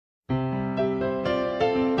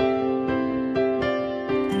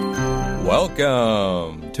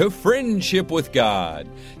Welcome to Friendship with God.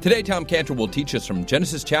 Today, Tom Cantor will teach us from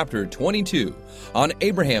Genesis chapter 22 on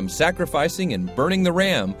Abraham sacrificing and burning the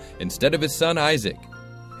ram instead of his son Isaac,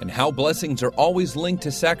 and how blessings are always linked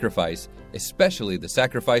to sacrifice, especially the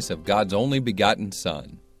sacrifice of God's only begotten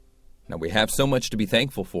Son. Now, we have so much to be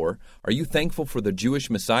thankful for. Are you thankful for the Jewish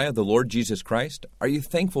Messiah, the Lord Jesus Christ? Are you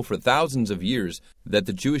thankful for thousands of years that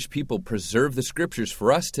the Jewish people preserved the Scriptures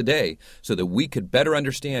for us today so that we could better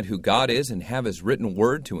understand who God is and have His written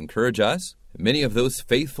word to encourage us? Many of those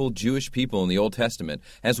faithful Jewish people in the Old Testament,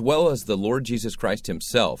 as well as the Lord Jesus Christ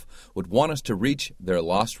Himself, would want us to reach their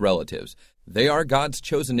lost relatives. They are God's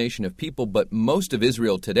chosen nation of people, but most of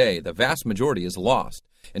Israel today, the vast majority, is lost.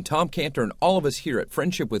 And Tom Cantor and all of us here at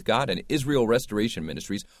Friendship with God and Israel Restoration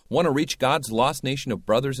Ministries want to reach God's lost nation of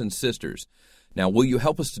brothers and sisters. Now, will you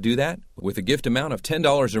help us to do that? With a gift amount of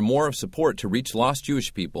 $10 or more of support to reach lost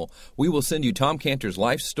Jewish people, we will send you Tom Cantor's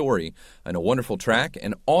life story and a wonderful track,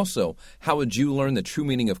 and also How a Jew Learned the True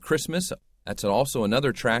Meaning of Christmas. That's also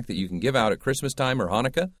another track that you can give out at Christmas time or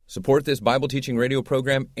Hanukkah. Support this Bible teaching radio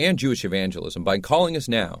program and Jewish evangelism by calling us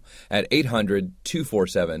now at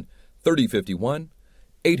 800-247-3051,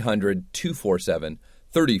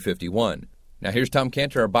 800-247-3051. Now here's Tom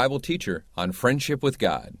Cantor, our Bible teacher, on Friendship with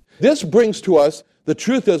God. This brings to us the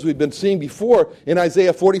truth, as we've been seeing before, in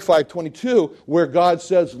Isaiah 45:22, where God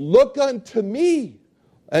says, "Look unto me,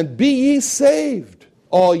 and be ye saved,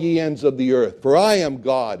 all ye ends of the earth, for I am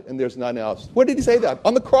God, and there's none else." Where did he say that?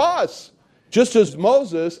 On the cross. Just as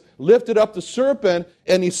Moses lifted up the serpent,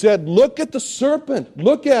 and he said, "Look at the serpent,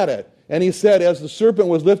 look at it." And he said, as the serpent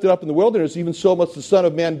was lifted up in the wilderness, even so must the Son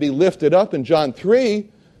of Man be lifted up in John 3.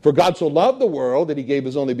 For God so loved the world that he gave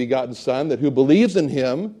his only begotten Son, that who believes in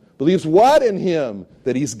him, believes what in him?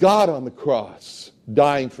 That he's God on the cross,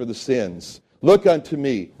 dying for the sins. Look unto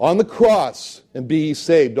me on the cross, and be ye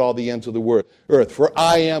saved, all the ends of the earth. For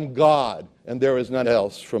I am God, and there is none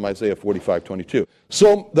else, from Isaiah 45:22.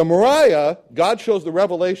 So the Moriah, God shows the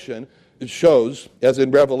revelation. It shows, as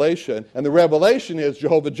in Revelation, and the revelation is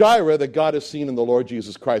Jehovah-Jireh, that God is seen in the Lord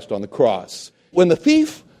Jesus Christ on the cross. When the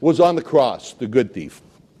thief was on the cross, the good thief,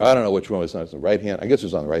 I don't know which one was on the right hand, I guess it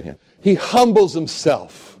was on the right hand, he humbles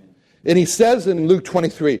himself. And he says in Luke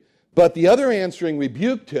 23, "But the other answering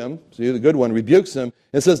rebuked him," see, the good one rebukes him,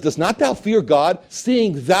 and says, "Dost not thou fear God,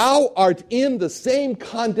 seeing thou art in the same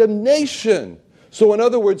condemnation?" So in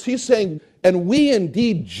other words, he's saying, "And we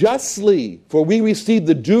indeed justly, for we receive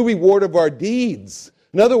the due reward of our deeds."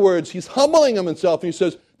 In other words, he's humbling himself, and he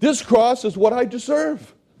says, "This cross is what I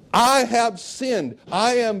deserve. I have sinned.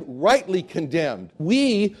 I am rightly condemned.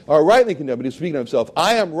 We are rightly condemned." But he's speaking of himself.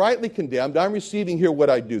 "I am rightly condemned. I'm receiving here what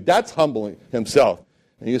I do." That's humbling himself.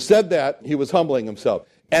 And he said that, he was humbling himself.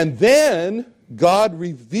 And then God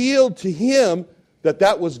revealed to him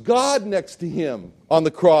that was God next to him on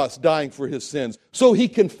the cross, dying for his sins. So he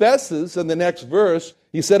confesses in the next verse,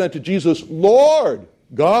 he said unto Jesus, "Lord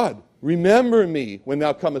God, remember me when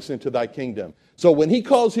thou comest into thy kingdom." So when he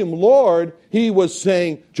calls him Lord, he was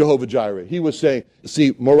saying Jehovah-Jireh. He was saying,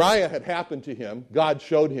 see, Moriah had happened to him. God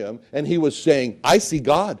showed him. And he was saying, I see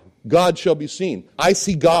God. God shall be seen. I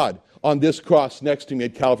see God on this cross next to me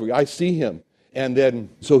at Calvary. I see him. And then,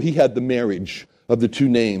 so he had the marriage of the two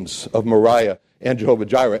names of Moriah and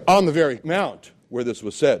Jehovah-Jireh on the very mount where this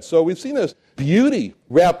was said. So we've seen this beauty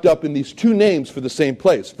wrapped up in these two names for the same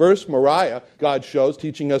place. First, Moriah, God shows,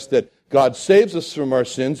 teaching us that God saves us from our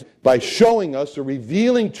sins by showing us or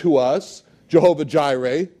revealing to us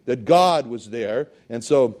Jehovah-Jireh, that God was there. And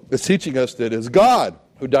so it's teaching us that it's God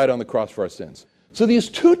who died on the cross for our sins. So these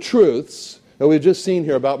two truths that we've just seen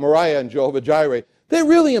here about Moriah and Jehovah-Jireh, they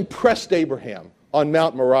really impressed Abraham on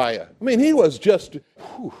Mount Moriah. I mean, he was just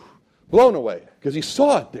blown away because he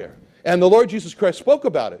saw it there. And the Lord Jesus Christ spoke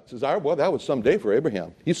about it. He says, well, that was some day for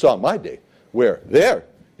Abraham. He saw my day. Where? There.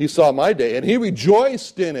 He saw my day. And he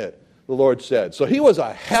rejoiced in it, the Lord said. So he was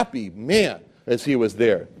a happy man as he was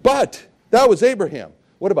there. But that was Abraham.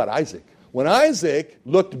 What about Isaac? When Isaac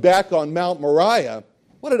looked back on Mount Moriah,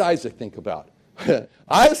 what did Isaac think about?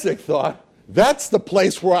 Isaac thought, that's the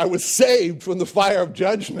place where I was saved from the fire of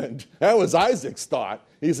judgment. That was Isaac's thought.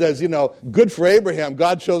 He says, good for Abraham.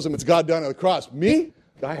 God shows him it's God done on the cross. Me?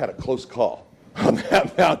 I had a close call on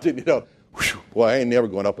that mountain. Boy, I ain't never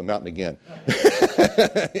going up a mountain again.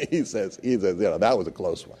 he says, that was a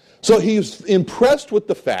close one. So he's impressed with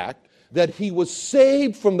the fact that he was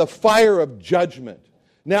saved from the fire of judgment.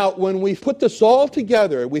 Now, when we put this all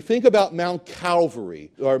together, we think about Mount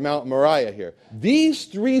Calvary, or Mount Moriah here. These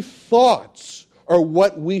three thoughts are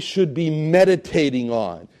what we should be meditating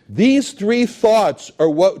on. These three thoughts are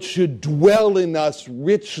what should dwell in us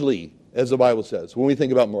richly as the Bible says, when we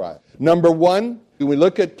think about Moriah. Number one, when we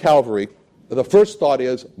look at Calvary, the first thought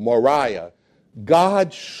is Moriah.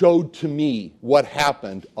 God showed to me what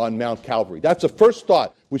happened on Mount Calvary. That's the first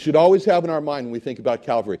thought we should always have in our mind when we think about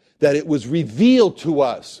Calvary, that it was revealed to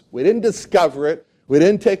us. We didn't discover it. We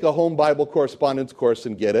didn't take a home Bible correspondence course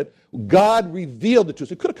and get it. God revealed it to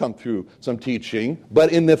us. It could have come through some teaching,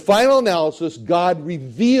 but in the final analysis, God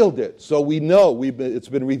revealed it. So we know it's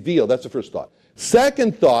been revealed. That's the first thought.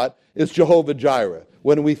 Second thought is Jehovah Jireh.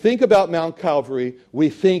 When we think about Mount Calvary, we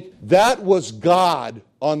think that was God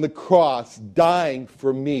on the cross dying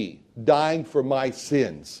for me, dying for my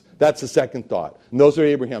sins. That's the second thought. And those are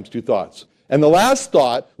Abraham's two thoughts. And the last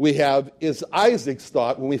thought we have is Isaac's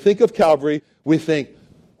thought. When we think of Calvary, we think,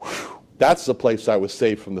 that's the place I was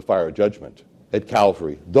saved from the fire of judgment, at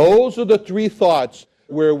Calvary. Those are the three thoughts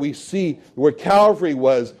where we see where Calvary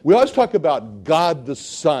was. We always talk about God the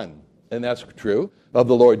Son, and that's true of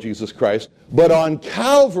the Lord Jesus Christ. But on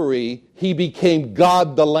Calvary, he became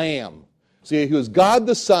God the Lamb. See, he was God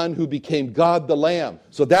the Son who became God the Lamb.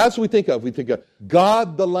 So that's what we think of. We think of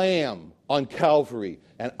God the Lamb on Calvary.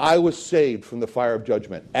 And I was saved from the fire of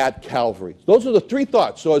judgment at Calvary. Those are the three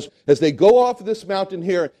thoughts. So as they go off of this mountain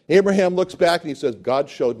here, Abraham looks back and he says, God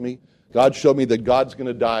showed me that God's going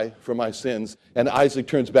to die for my sins. And Isaac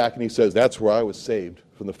turns back and he says, that's where I was saved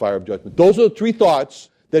from the fire of judgment. Those are the three thoughts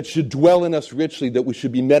that should dwell in us richly, that we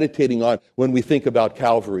should be meditating on when we think about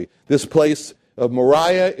Calvary. This place of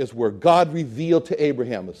Moriah is where God revealed to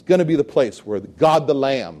Abraham. It's going to be the place where God the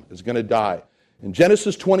Lamb is going to die. In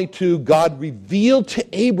Genesis 22, God revealed to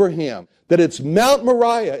Abraham that it's Mount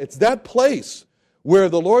Moriah, it's that place where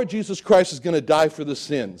the Lord Jesus Christ is going to die for the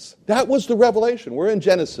sins. That was the revelation. We're in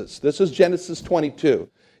Genesis. This is Genesis 22.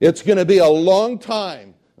 It's going to be a long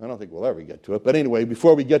time. I don't think we'll ever get to it. But anyway,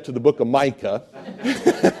 before we get to the book of Micah,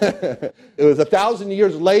 it was 1,000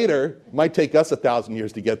 years later. It might take us 1,000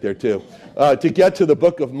 years to get there too. To get to the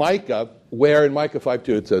book of Micah, where in Micah 5:2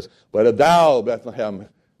 it says, but thou, Bethlehem,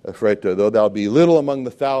 Ephrathah, though thou be little among the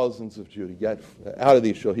thousands of Judah, yet out of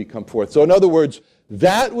thee shall he come forth. So in other words,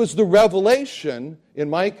 that was the revelation in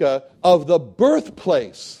Micah of the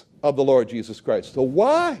birthplace of the Lord Jesus Christ. So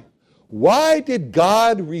why? Why did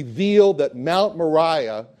God reveal that Mount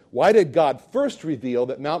Moriah, why did God first reveal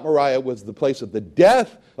that Mount Moriah was the place of the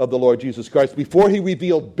death of the Lord Jesus Christ before he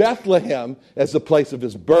revealed Bethlehem as the place of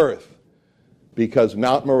his birth? Because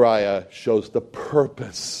Mount Moriah shows the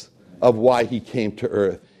purpose of why he came to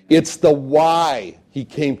earth. It's the why he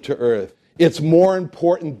came to earth. It's more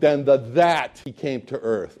important than the that he came to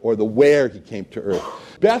earth or the where he came to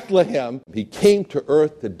earth. Bethlehem, he came to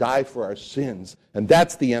earth to die for our sins. And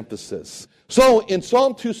that's the emphasis. So in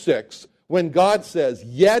Psalm 2:6, when God says,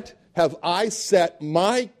 yet have I set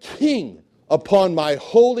my king upon my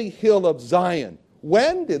holy hill of Zion.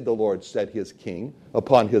 When did the Lord set his king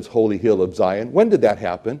upon his holy hill of Zion? When did that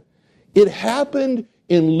happen? It happened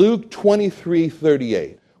in Luke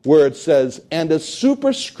 23:38, where it says, and a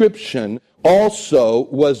superscription also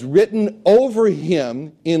was written over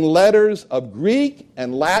him in letters of Greek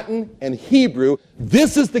and Latin and Hebrew.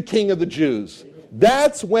 This is the King of the Jews.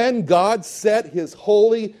 That's when God set his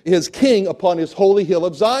king upon his holy hill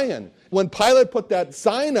of Zion. When Pilate put that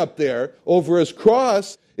sign up there over his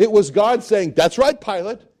cross, it was God saying, that's right,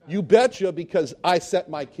 Pilate. You betcha, because I set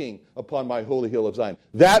my king upon my holy hill of Zion.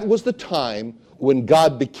 That was the time when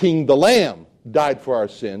God, the King, the Lamb, died for our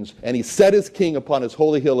sins, and he set his king upon his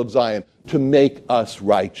holy hill of Zion to make us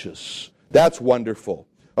righteous. That's wonderful.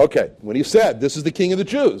 Okay, when he said, this is the King of the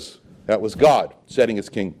Jews, that was God setting his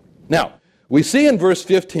king. Now, we see in verse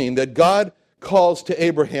 15 that God calls to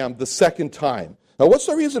Abraham the second time. Now, what's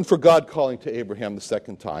the reason for God calling to Abraham the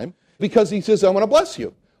second time? Because he says, I want to bless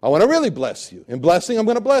you. I want to really bless you. In blessing, I'm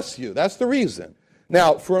going to bless you. That's the reason.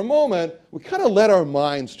 Now, for a moment, we kind of let our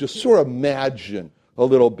minds just sort of imagine a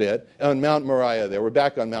little bit on Mount Moriah there. We're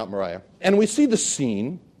back on Mount Moriah. And we see the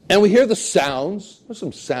scene, and we hear the sounds. There's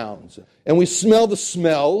some sounds. And we smell the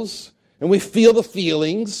smells, and we feel the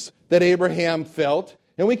feelings that Abraham felt.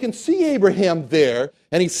 And we can see Abraham there,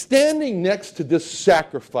 and he's standing next to this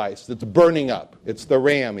sacrifice that's burning up. It's the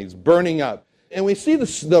ram. He's burning up. And we see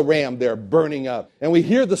the ram there burning up. And we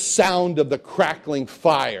hear the sound of the crackling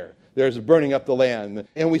fire. There's burning up the land.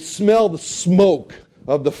 And we smell the smoke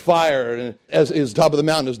of the fire and as is top of the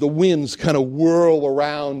mountain as the winds kind of whirl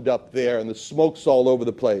around up there and the smoke's all over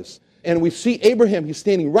the place. And we see Abraham, he's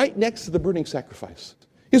standing right next to the burning sacrifice.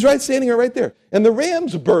 He's standing right there. And the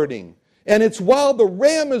ram's burning. And it's while the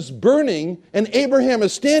ram is burning and Abraham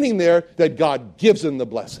is standing there that God gives him the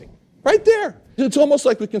blessing. Right there. It's almost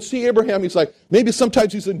like we can see Abraham. He's like, maybe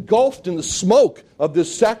sometimes he's engulfed in the smoke of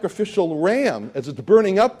this sacrificial ram as it's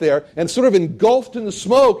burning up there, and sort of engulfed in the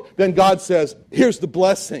smoke. Then God says, here's the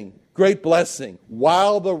blessing, great blessing.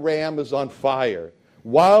 While the ram is on fire,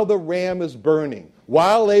 while the ram is burning,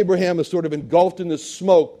 while Abraham is sort of engulfed in the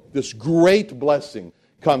smoke, this great blessing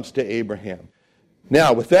comes to Abraham.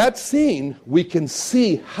 Now, with that scene, we can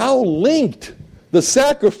see how linked the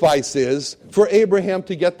sacrifice is for Abraham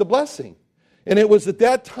to get the blessing. And it was at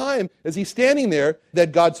that time, as he's standing there,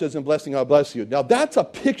 that God says, in blessing, I'll bless you. Now, that's a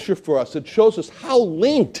picture for us. It shows us how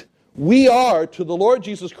linked we are to the Lord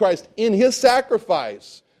Jesus Christ in his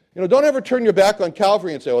sacrifice. Don't ever turn your back on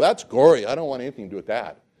Calvary and say, well, that's gory. I don't want anything to do with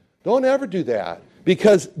that. Don't ever do that.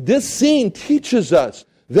 Because this scene teaches us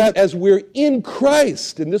that as we're in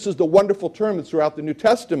Christ, and this is the wonderful term that's throughout the New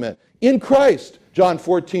Testament, in Christ, John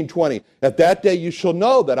 14:20, at that day you shall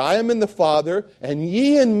know that I am in the Father, and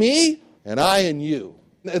ye in me, and I in you.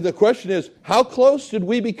 And the question is, how close did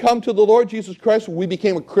we become to the Lord Jesus Christ when we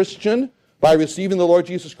became a Christian by receiving the Lord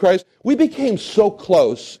Jesus Christ? We became so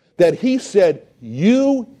close that he said,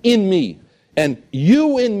 you in me. And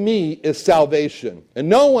you in me is salvation. And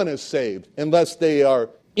no one is saved unless they are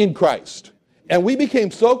in Christ. And we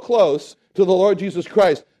became so close to the Lord Jesus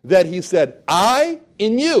Christ that he said, I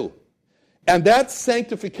in you. And that's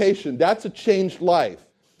sanctification. That's a changed life.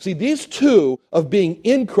 See, these two of being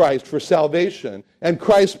in Christ for salvation and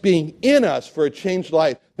Christ being in us for a changed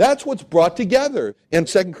life, that's what's brought together in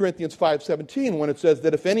 2 Corinthians 5:17 when it says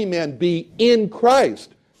that if any man be in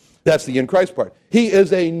Christ, that's the in Christ part, he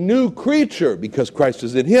is a new creature because Christ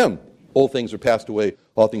is in him. Old things are passed away,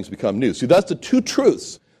 all things become new. See, that's the two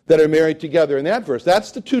truths that are married together in that verse.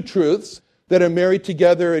 That's the two truths that are married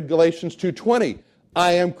together in Galatians 2:20.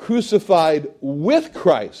 I am crucified with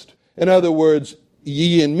Christ. In other words,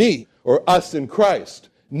 ye in me, or us in Christ.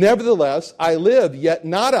 Nevertheless, I live, yet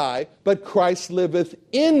not I, but Christ liveth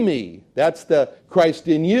in me. That's the Christ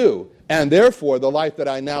in you. And therefore, the life that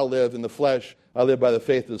I now live in the flesh, I live by the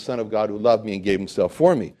faith of the Son of God who loved me and gave himself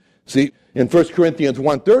for me. See, in 1 Corinthians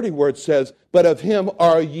 1:30, where it says, but of him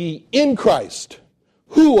are ye in Christ,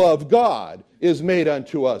 who of God is made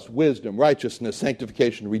unto us wisdom, righteousness,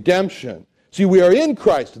 sanctification, redemption. See, we are in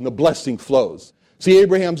Christ, and the blessing flows. See,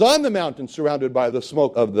 Abraham's on the mountain surrounded by the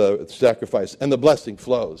smoke of the sacrifice, and the blessing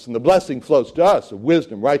flows. And the blessing flows to us of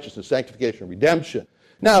wisdom, righteousness, sanctification, redemption.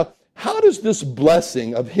 Now, how does this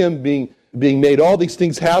blessing of him being made all these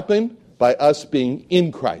things happen? By us being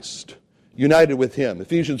in Christ, united with him.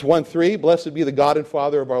 Ephesians 1:3, blessed be the God and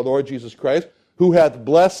Father of our Lord Jesus Christ, who hath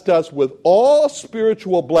blessed us with all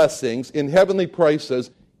spiritual blessings in heavenly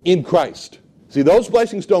places in Christ. See, those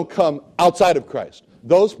blessings don't come outside of Christ.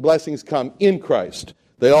 Those blessings come in Christ.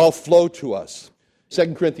 They all flow to us.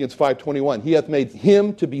 2 Corinthians 5:21, he hath made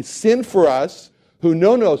him to be sin for us, who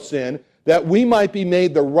know no sin, that we might be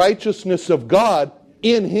made the righteousness of God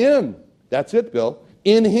in him. That's it, Bill.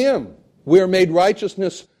 In him. We are made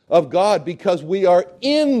righteousness of God because we are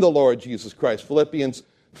in the Lord Jesus Christ. Philippians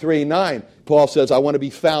 3:9, Paul says, I want to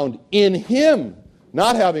be found in him,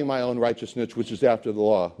 not having my own righteousness, which is after the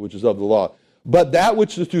law, which is of the law, but that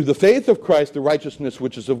which is through the faith of Christ, the righteousness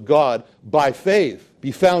which is of God by faith.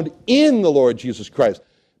 Be found in the Lord Jesus Christ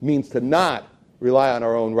means to not rely on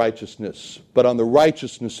our own righteousness, but on the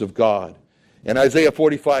righteousness of God. And Isaiah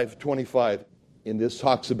 45:25, and this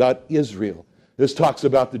talks about Israel. This talks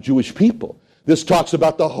about the Jewish people. This talks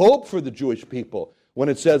about the hope for the Jewish people. When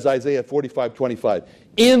it says, Isaiah 45:25,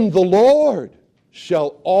 in the Lord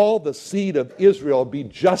shall all the seed of Israel be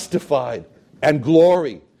justified and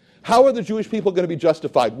glory. How are the Jewish people going to be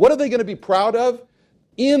justified? What are they going to be proud of?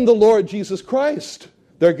 In the Lord Jesus Christ,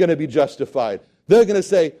 they're going to be justified. They're going to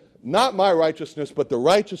say, not my righteousness, but the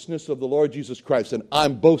righteousness of the Lord Jesus Christ, and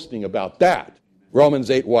I'm boasting about that. Romans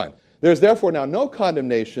 8:1. There's therefore now no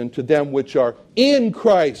condemnation to them which are in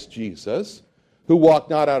Christ Jesus, who walk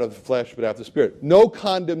not out of the flesh, but after the Spirit. No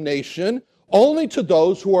condemnation, only to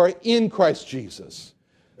those who are in Christ Jesus.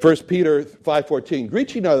 1 Peter 5:14,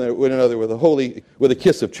 greet ye one another with a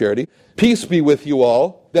kiss of charity. Peace be with you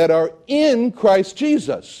all that are in Christ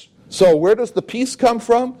Jesus. So where does the peace come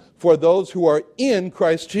from? For those who are in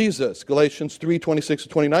Christ Jesus. Galatians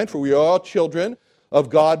 3:26-29, for we are all children of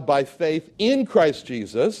God by faith in Christ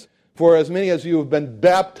Jesus. For as many as you have been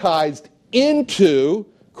baptized into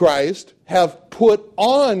Christ have put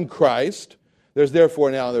on Christ. There's therefore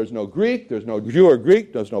now there's no Greek, there's no Jew or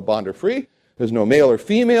Greek, there's no bond or free. There's no male or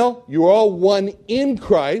female. You are all one in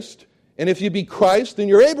Christ. And if you be Christ, then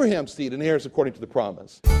you're Abraham's seed and heirs according to the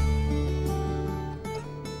promise.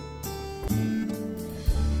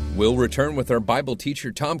 We'll return with our Bible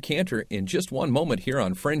teacher, Tom Cantor, in just one moment here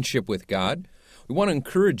on Friendship with God. We want to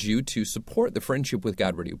encourage you to support the Friendship with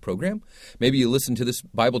God radio program. Maybe you listen to this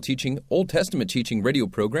Bible teaching, Old Testament teaching radio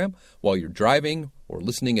program while you're driving or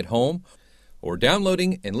listening at home, or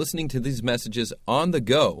downloading and listening to these messages on the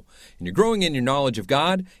go. And you're growing in your knowledge of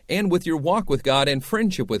God and with your walk with God and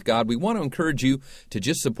friendship with God. We want to encourage you to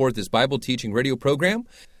just support this Bible teaching radio program.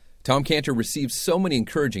 Tom Cantor receives so many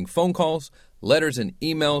encouraging phone calls, letters, and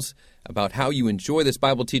emails about how you enjoy this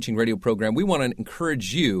Bible teaching radio program. We want to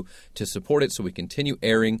encourage you to support it so we continue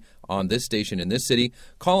airing on this station in this city.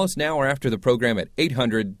 Call us now or after the program at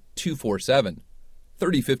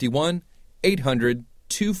 800-247-3051,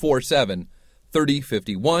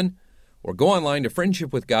 800-247-3051, or go online to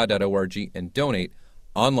friendshipwithgod.org and donate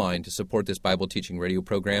online to support this Bible teaching radio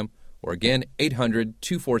program, or again,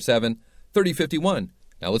 800-247-3051.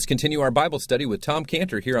 Now let's continue our Bible study with Tom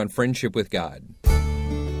Cantor here on Friendship with God.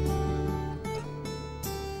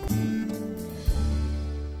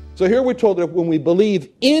 So here we're told that when we believe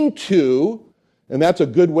into, and that's a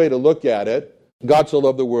good way to look at it, God so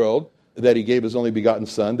loved the world that he gave his only begotten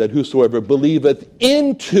Son, that whosoever believed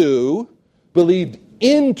into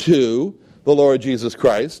the Lord Jesus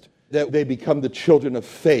Christ, that they become the children of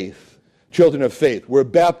faith. Children of faith. We're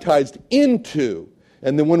baptized into.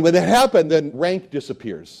 And then when that happens, then rank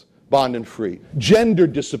disappears, bond and free. Gender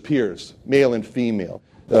disappears, male and female.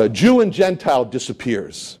 Jew and Gentile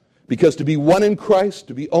disappears. Because to be one in Christ,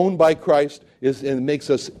 to be owned by Christ, it makes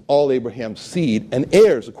us all Abraham's seed and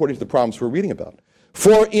heirs, according to the promise we're reading about.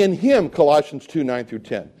 For in him, Colossians 2, 9 through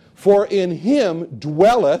 10, for in him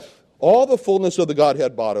dwelleth all the fullness of the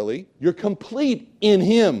Godhead bodily. You're complete in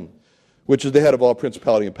him, which is the head of all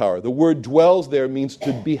principality and power. The word dwells there means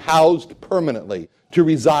to be housed permanently, to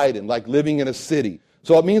reside in, like living in a city.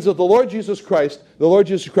 So it means that the Lord Jesus Christ,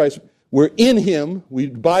 we're in him, we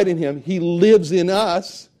abide in him, he lives in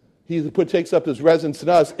us, he takes up his residence in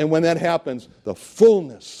us, and when that happens, the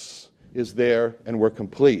fullness is there and we're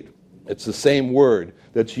complete. It's the same word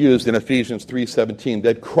that's used in Ephesians 3:17,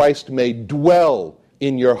 that Christ may dwell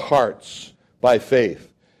in your hearts by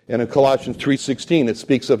faith. And in Colossians 3:16, it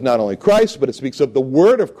speaks of not only Christ, but it speaks of the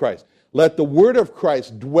word of Christ. Let the word of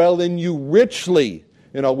Christ dwell in you richly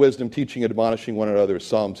in all wisdom, teaching and admonishing one another,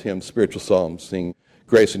 psalms, hymns, spiritual psalms, sing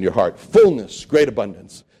grace in your heart. Fullness, great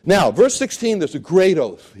abundance. Now, verse 16, there's a great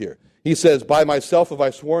oath here. He says, by myself have I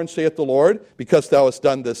sworn, saith the Lord, because thou hast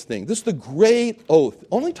done this thing. This is the great oath.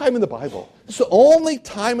 Only time in the Bible. This is the only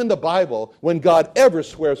time in the Bible when God ever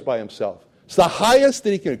swears by himself. It's the highest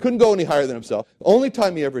that he can. Couldn't go any higher than himself. Only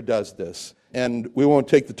time he ever does this. And we won't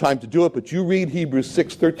take the time to do it, but you read Hebrews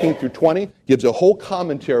 6, 13 through 20, gives a whole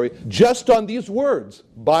commentary just on these words.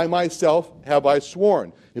 By myself have I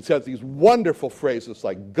sworn. It says these wonderful phrases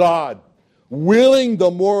like God, willing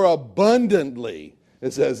the more abundantly.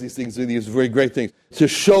 It says these things, these very great things, to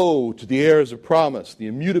show to the heirs of promise the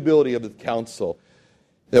immutability of the counsel,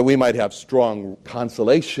 that we might have strong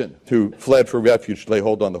consolation who fled for refuge to lay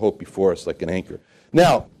hold on the hope before us like an anchor.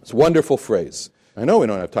 Now, it's a wonderful phrase. I know we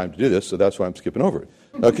don't have time to do this, so that's why I'm skipping over it.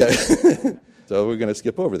 Okay. So we're going to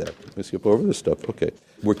skip over that. We skip over this stuff. Okay.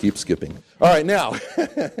 We'll keep skipping. All right, now,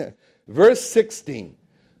 verse 16.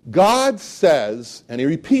 God says, and he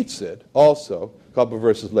repeats it also a couple of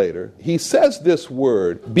verses later, he says this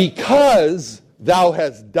word, because thou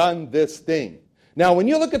hast done this thing. Now, when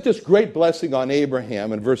you look at this great blessing on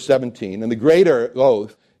Abraham in verse 17 and the greater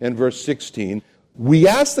oath in verse 16, we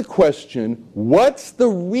ask the question, what's the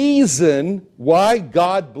reason why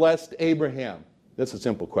God blessed Abraham? That's a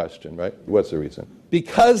simple question, right? What's the reason?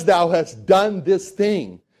 Because thou hast done this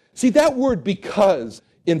thing. See, that word because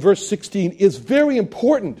in verse 16 is very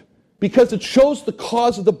important because it shows the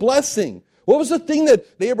cause of the blessing. What was the thing that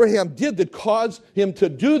Abraham did that caused him to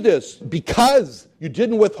do this? Because you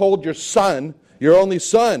didn't withhold your son, your only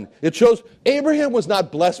son. It shows Abraham was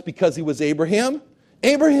not blessed because he was Abraham.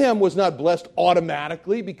 Abraham was not blessed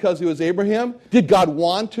automatically because he was Abraham. Did God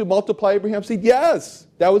want to multiply Abraham's seed? Yes,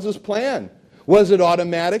 that was his plan. Was it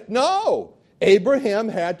automatic? No. Abraham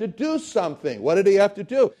had to do something. What did he have to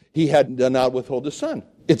do? He had to not withhold his son.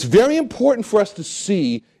 It's very important for us to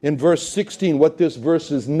see in verse 16 what this verse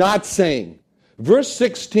is not saying. Verse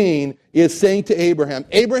 16 is saying to Abraham,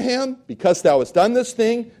 Abraham, because thou hast done this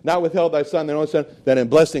thing, not withheld thy son, thine only son, then in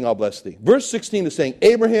blessing I'll bless thee. Verse 16 is saying,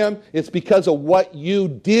 Abraham, it's because of what you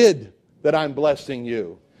did that I'm blessing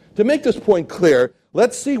you. To make this point clear,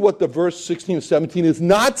 let's see what the verse 16 and 17 is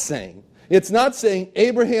not saying. It's not saying,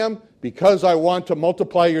 Abraham, because I want to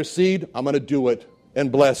multiply your seed, I'm going to do it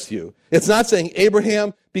and bless you. It's not saying,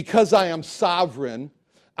 Abraham, because I am sovereign,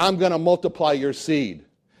 I'm going to multiply your seed.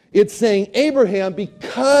 It's saying, Abraham,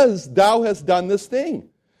 because thou hast done this thing.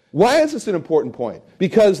 Why is this an important point?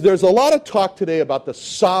 Because there's a lot of talk today about the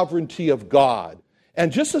sovereignty of God.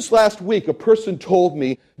 And just this last week, a person told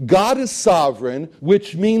me, God is sovereign,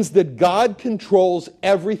 which means that God controls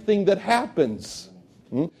everything that happens.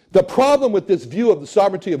 The problem with this view of the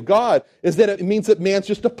sovereignty of God is that it means that man's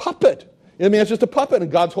just a puppet. And man's just a puppet,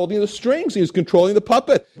 and God's holding the strings. He's controlling the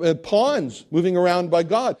puppet. Pawns moving around by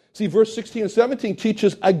God. See, verse 16 and 17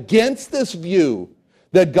 teaches against this view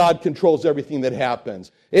that God controls everything that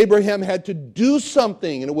happens. Abraham had to do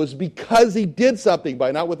something, and it was because he did something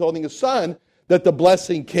by not withholding his son that the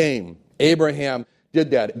blessing came. Abraham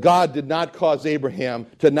did that. God did not cause Abraham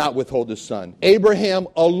to not withhold his son. Abraham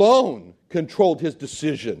alone controlled his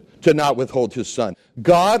decision to not withhold his son.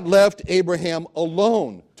 God left Abraham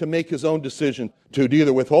alone to make his own decision to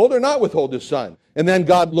either withhold or not withhold his son. And then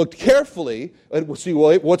God looked carefully and see,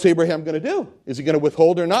 well, what's Abraham going to do? Is he going to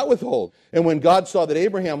withhold or not withhold? And when God saw that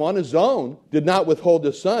Abraham on his own did not withhold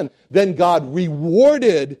his son, then God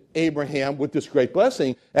rewarded Abraham with this great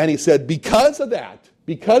blessing. And he said, because of that,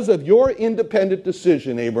 because of your independent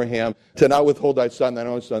decision, Abraham, to not withhold thy son, thine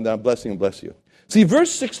own son, that I'm blessing and bless you. See,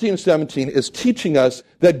 verse 16 and 17 is teaching us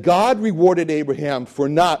that God rewarded Abraham for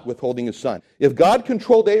not withholding his son. If God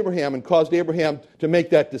controlled Abraham and caused Abraham to make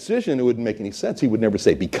that decision, it wouldn't make any sense. He would never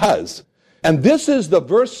say because. And this is the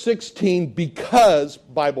verse 16 because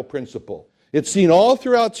Bible principle. It's seen all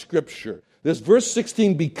throughout Scripture. This verse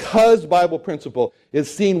 16 because Bible principle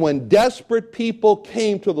is seen when desperate people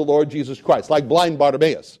came to the Lord Jesus Christ, like blind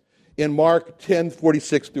Bartimaeus in Mark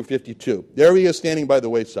 10:46 through 52. There he is standing by the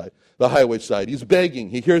wayside. The highway side. He's begging.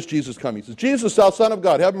 He hears Jesus coming. He says, Jesus, thou Son of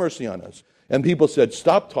God, have mercy on us. And people said,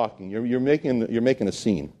 stop talking. You're making a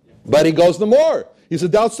scene. But he goes the more. He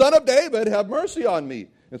said, thou Son of David, have mercy on me.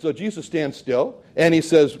 And so Jesus stands still, and he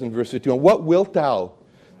says in verse 51, what wilt thou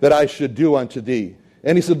that I should do unto thee?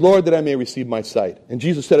 And he said, Lord, that I may receive my sight. And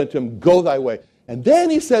Jesus said unto him, go thy way. And then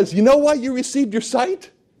he says, you know why you received your sight?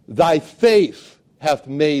 Thy faith hath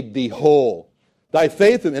made thee whole. Thy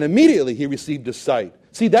faith, and immediately he received his sight.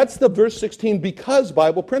 See, that's the verse 16 because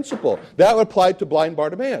Bible principle. That applied to blind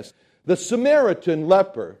Bartimaeus. The Samaritan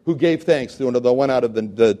leper who gave thanks, the one out of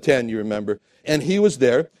the 10, you remember, and he was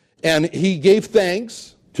there, and he gave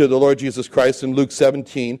thanks to the Lord Jesus Christ in Luke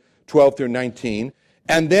 17:12 through 19.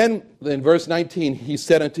 And then in verse 19, he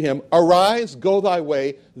said unto him, arise, go thy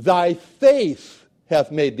way, thy faith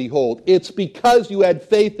hath made thee whole. It's because you had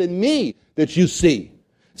faith in me that you see.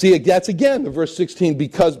 See, that's again the verse 16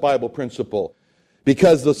 because Bible principle.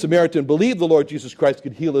 Because the Samaritan believed the Lord Jesus Christ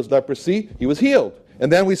could heal his leprosy, he was healed.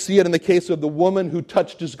 And then we see it in the case of the woman who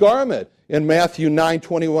touched his garment in Matthew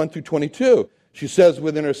 9:21 through 22. She says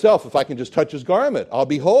within herself, if I can just touch his garment, I'll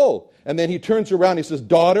be whole. And then he turns around and he says,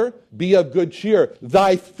 daughter, be of good cheer.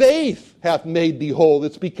 Thy faith hath made thee whole.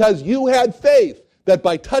 It's because you had faith that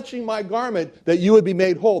by touching my garment that you would be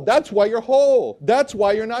made whole. That's why you're whole. That's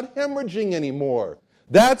why you're not hemorrhaging anymore.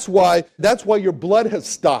 That's why your blood has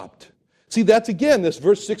stopped. See, that's again this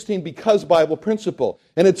verse 16 because Bible principle.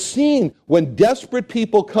 And it's seen when desperate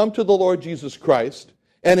people come to the Lord Jesus Christ,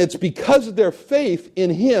 and it's because of their faith in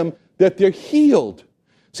him that they're healed.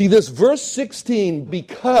 See, this verse 16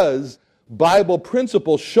 because Bible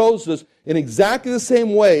principle shows us in exactly the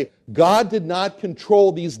same way God did not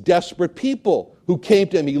control these desperate people who came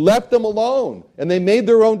to him. He left them alone, and they made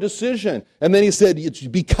their own decision. And then he said, it's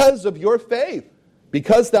because of your faith.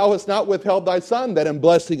 Because thou hast not withheld thy son, that in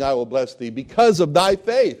blessing I will bless thee. Because of thy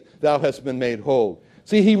faith thou hast been made whole.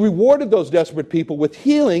 See, he rewarded those desperate people with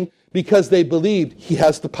healing because they believed he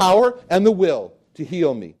has the power and the will to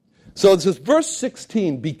heal me. So this is verse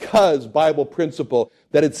 16, because Bible principle,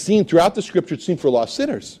 that it's seen throughout the Scripture, it's seen for lost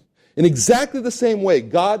sinners. In exactly the same way,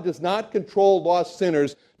 God does not control lost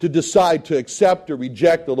sinners to decide to accept or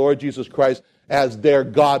reject the Lord Jesus Christ as their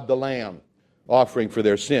God the Lamb, offering for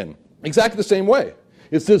their sin. Exactly the same way.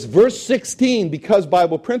 It's this verse 16, because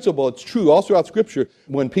Bible principle, it's true all throughout Scripture,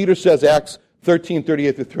 when Peter says, Acts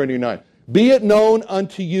 13:38-39, be it known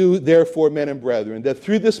unto you, therefore, men and brethren, that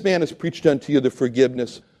through this man is preached unto you the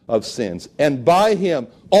forgiveness of sins. And by him,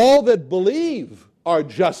 all that believe are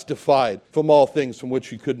justified from all things from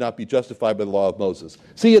which you could not be justified by the law of Moses.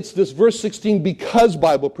 See, it's this verse 16, because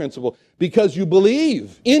Bible principle, because you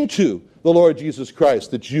believe into the Lord Jesus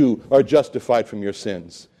Christ, that you are justified from your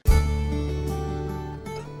sins.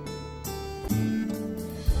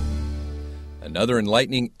 Another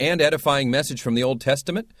enlightening and edifying message from the Old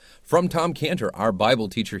Testament from Tom Cantor, our Bible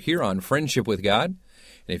teacher here on Friendship with God.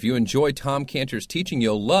 And if you enjoy Tom Cantor's teaching,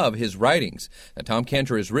 you'll love his writings. Now, Tom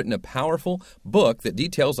Cantor has written a powerful book that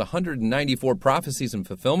details 194 prophecies and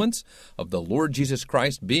fulfillments of the Lord Jesus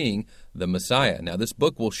Christ being the Messiah. Now, this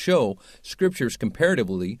book will show scriptures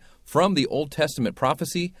comparatively from the Old Testament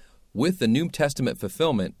prophecy with the New Testament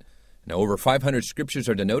fulfillment. Now, over 500 scriptures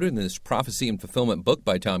are denoted in this prophecy and fulfillment book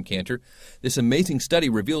by Tom Cantor. This amazing study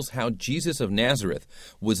reveals how Jesus of Nazareth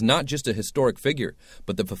was not just a historic figure,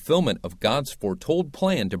 but the fulfillment of God's foretold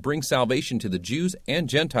plan to bring salvation to the Jews and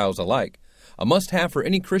Gentiles alike. A must-have for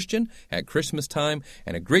any Christian at Christmas time,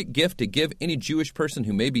 and a great gift to give any Jewish person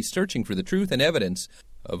who may be searching for the truth and evidence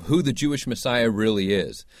of who the Jewish Messiah really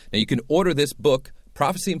is. Now, you can order this book,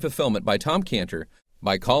 Prophecy and Fulfillment by Tom Cantor,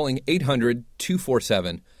 by calling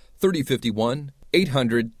 800-247-3051,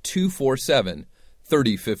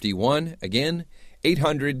 800-247-3051. Again,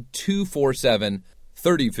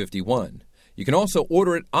 800-247-3051. You can also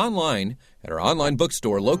order it online at our online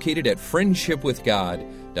bookstore located at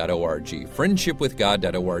friendshipwithgod.org.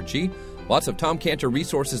 Friendshipwithgod.org. Lots of Tom Cantor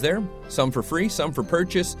resources there, some for free, some for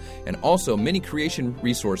purchase, and also many creation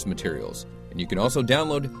resource materials. And you can also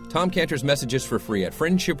download Tom Cantor's messages for free at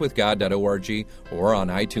friendshipwithgod.org or on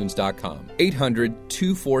iTunes.com.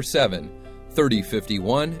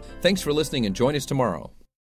 800-247-3051. Thanks for listening and join us tomorrow.